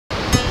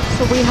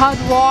So we had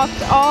walked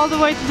all the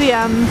way to the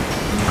end.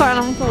 It's quite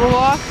a nice little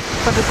walk,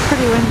 but it's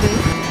pretty windy.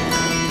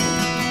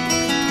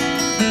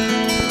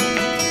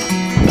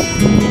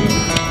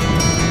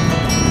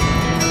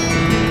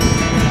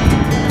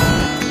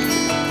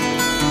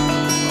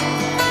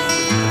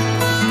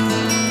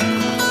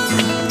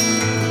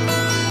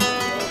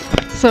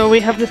 So we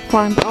have just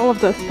climbed all of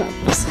those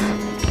steps.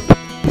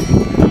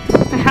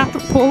 I had to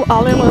pull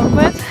Ollie a little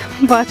bit,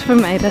 but we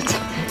made it.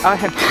 I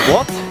have to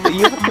what?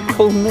 You have to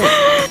pull me.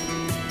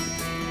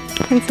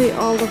 You can see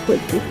all of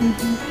Whitby from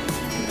here.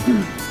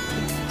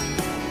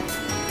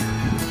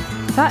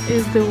 That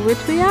is the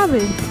Whitby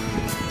Abbey.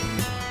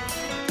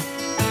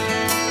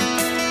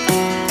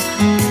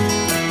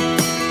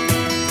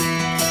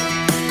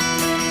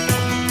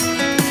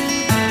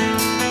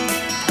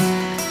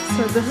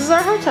 So this is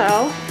our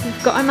hotel.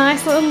 We've got a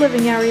nice little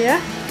living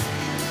area.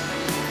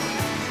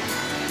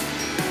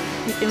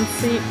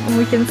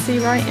 We can see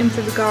right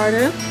into the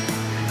garden,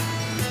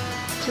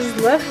 which is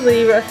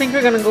lovely. I think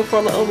we're gonna go for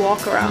a little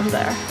walk around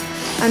there.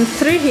 And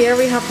through here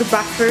we have the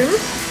bathroom.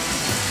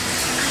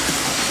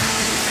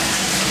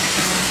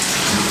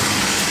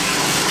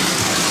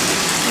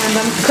 And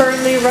I'm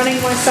currently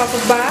running myself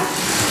a bath.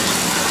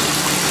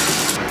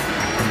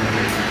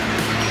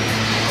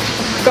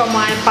 Got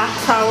my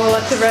bath towel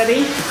at the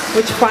ready,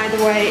 which by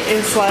the way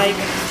is like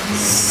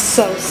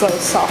so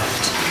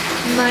soft.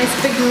 Nice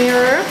big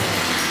mirror.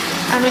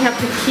 And we have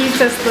the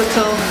cutest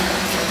little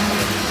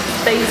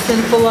basin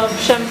full of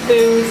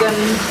shampoos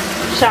and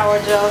shower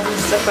gels and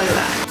stuff like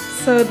that.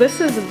 So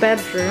this is the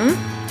bedroom.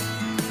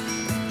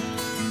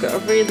 Got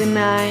a really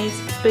nice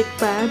big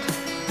bed. I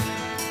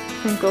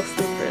think I'll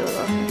sleep really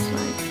well here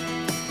tonight.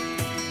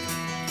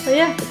 But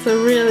yeah, it's a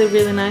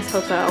really nice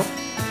hotel.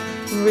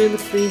 I'm really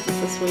pleased with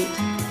the suite.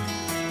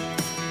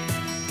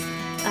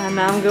 And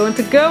now I'm going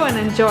to go and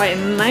enjoy a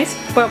nice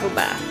bubble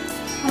bath.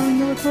 I'm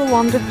going to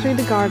wander through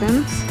the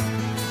gardens.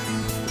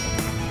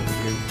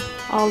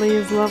 Ollie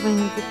is loving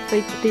the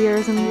fake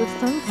deers in the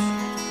distance.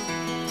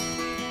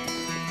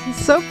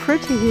 It's so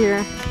pretty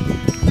here.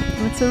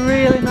 And it's a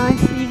really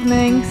nice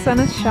evening, sun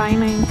is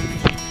shining.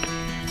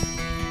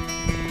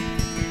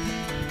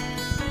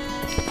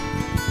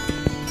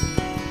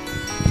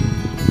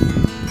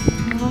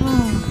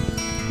 Wow.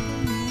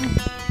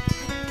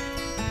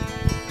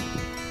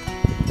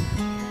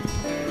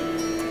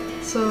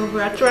 So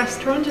we're at the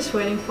restaurant just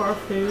waiting for our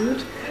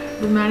food.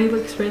 The menu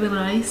looks really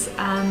nice,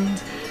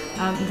 and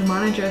the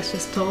manager has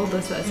just told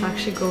us that it's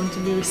actually going to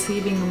be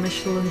receiving a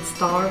Michelin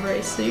star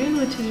very soon,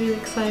 which is really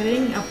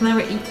exciting. I've never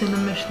eaten a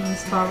Michelin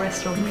star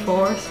restaurant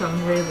before, so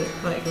I'm really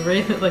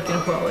looking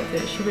forward to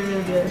it. It should be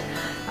really good.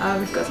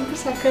 We've got some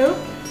Prosecco,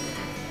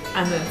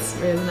 and it's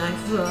really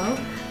nice as well.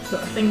 So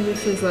I think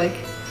this is like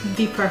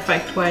the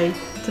perfect way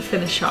to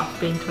finish off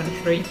being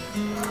 23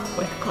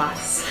 with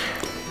class.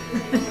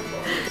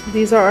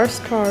 These are our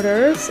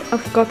starters.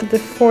 I've got the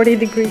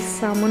 40-degree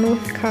salmon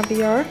with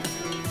caviar.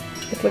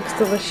 It looks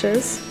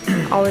delicious.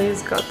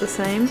 Ollie's got the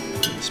same.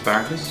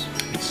 Asparagus,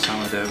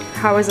 sourdough.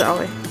 How is it,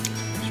 Ollie?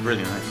 It's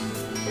really nice.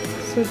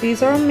 So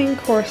these are our main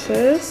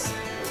courses.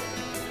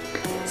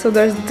 So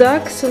there's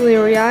duck,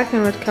 celeriac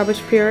and red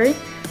cabbage puree.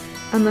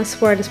 And I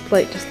swear this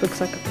plate just looks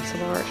like a piece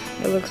of art.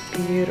 It looks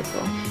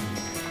beautiful.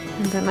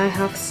 And then I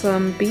have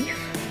some beef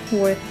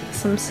with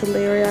some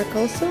celeriac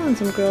also and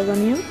some grilled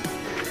onion.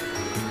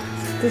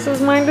 This is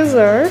my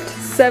dessert.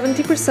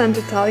 70%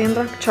 Italian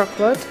dark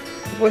chocolate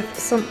with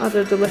some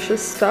other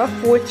delicious stuff,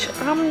 which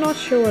I'm not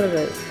sure what it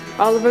is.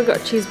 Oliver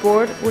got cheese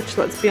board, which,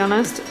 let's be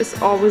honest, is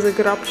always a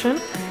good option.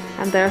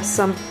 And there's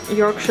some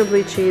Yorkshire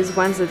blue cheese,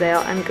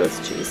 Wensleydale and goat's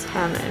cheese,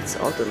 and it's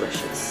all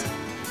delicious.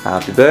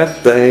 Happy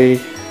birthday!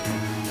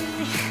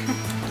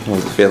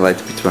 What does it feel like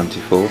to be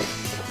 24? The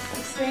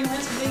same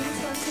as being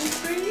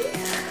 23.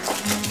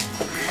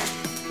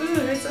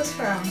 Ooh, who's this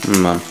from?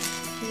 Mum.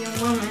 Your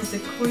mum is the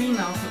queen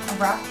of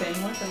wrapping.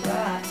 Look at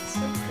that. So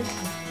pretty.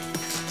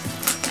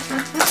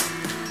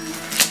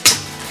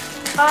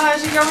 Ah,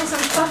 she got me some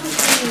toffees.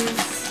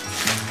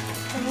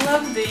 I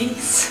love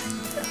these.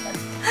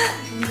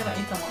 I'm gonna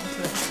eat them all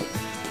too.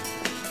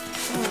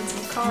 Oh, and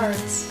some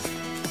cards.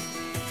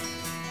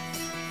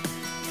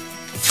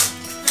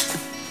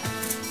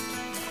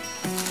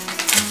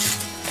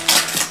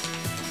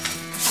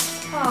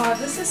 Oh,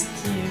 this is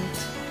cute.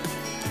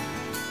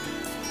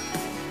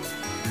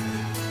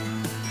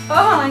 Oh,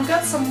 I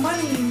got some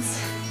monies.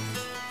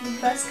 The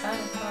best kind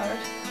of card.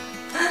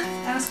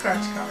 And a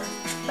scratch card.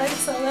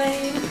 Thanks,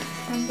 Elaine.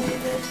 And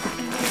David.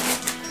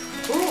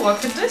 Ooh,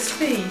 what could this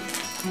be?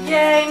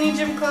 Yay, new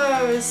gym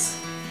clothes.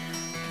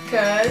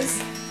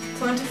 Because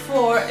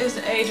 24 is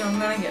the age I'm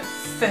gonna get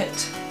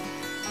fit.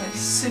 Like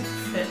super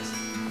fit.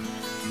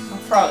 I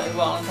probably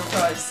won't. I'll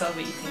probably still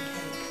be eating cake.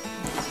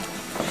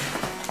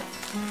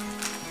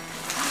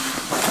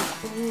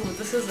 Ooh,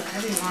 this is a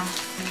heavy one.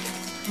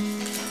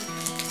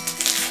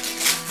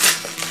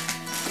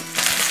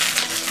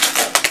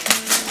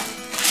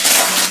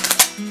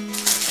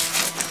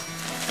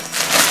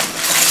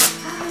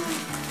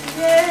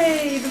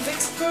 Yay, the big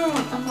spoon!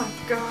 Oh my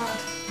god.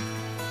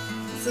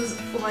 This is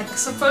like like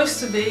supposed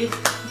to be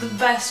the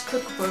best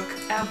cookbook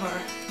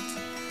ever.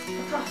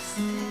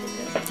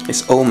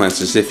 It's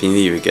almost as if you knew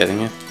you were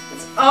getting it.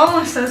 It's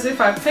almost as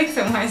if I picked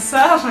it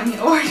myself when you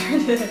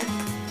ordered it.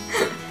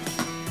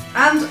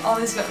 And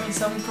Ollie's got me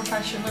some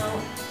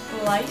professional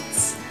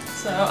lights,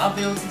 so I'll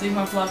be able to do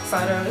my vlog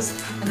photos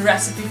and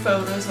recipe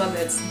photos whether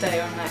it's day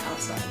or night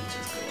outside, which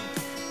is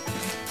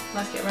cool.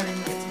 Let's get ready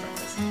and get to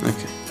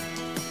breakfast.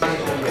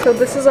 Okay. So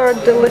this is our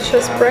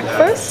delicious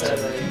breakfast.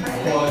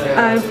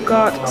 I've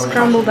got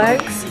scrambled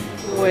eggs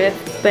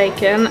with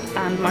bacon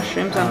and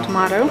mushrooms and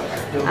tomato.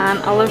 And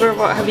Oliver,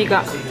 what have you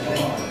got?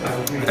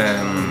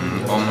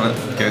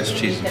 Omelette, goat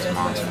cheese and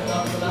tomato.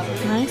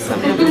 Nice,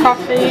 and we have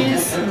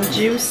coffees and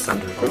juice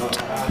and fruit.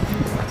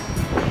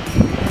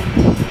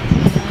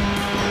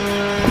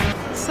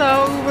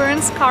 So we're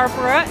in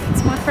Scarborough.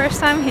 It's my first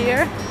time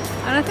here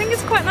and I think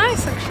it's quite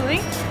nice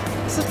actually.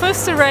 It's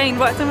supposed to rain,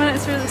 but at the minute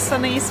it's really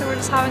sunny, so we're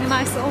just having a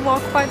nice little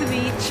walk by the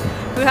beach.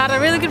 We had a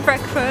really good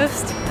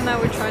breakfast and now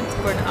we're trying to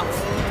burn it up.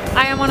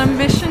 I am on a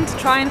mission to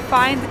try and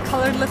find the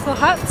coloured little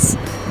huts,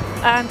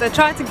 and I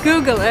tried to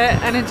Google it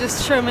and it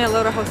just showed me a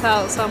load of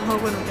hotels, so I'm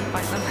hoping we can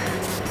find them.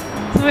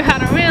 So we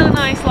had a really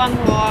nice long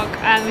walk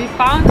and we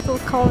found little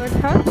coloured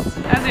huts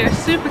and they are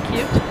super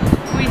cute.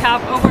 We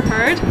have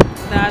overheard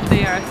that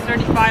they are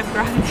 35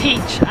 grand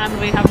each and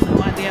we have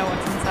no idea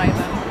what's inside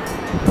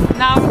them.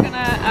 Now we're gonna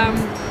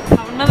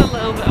have another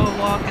little bit of a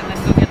walk and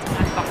then go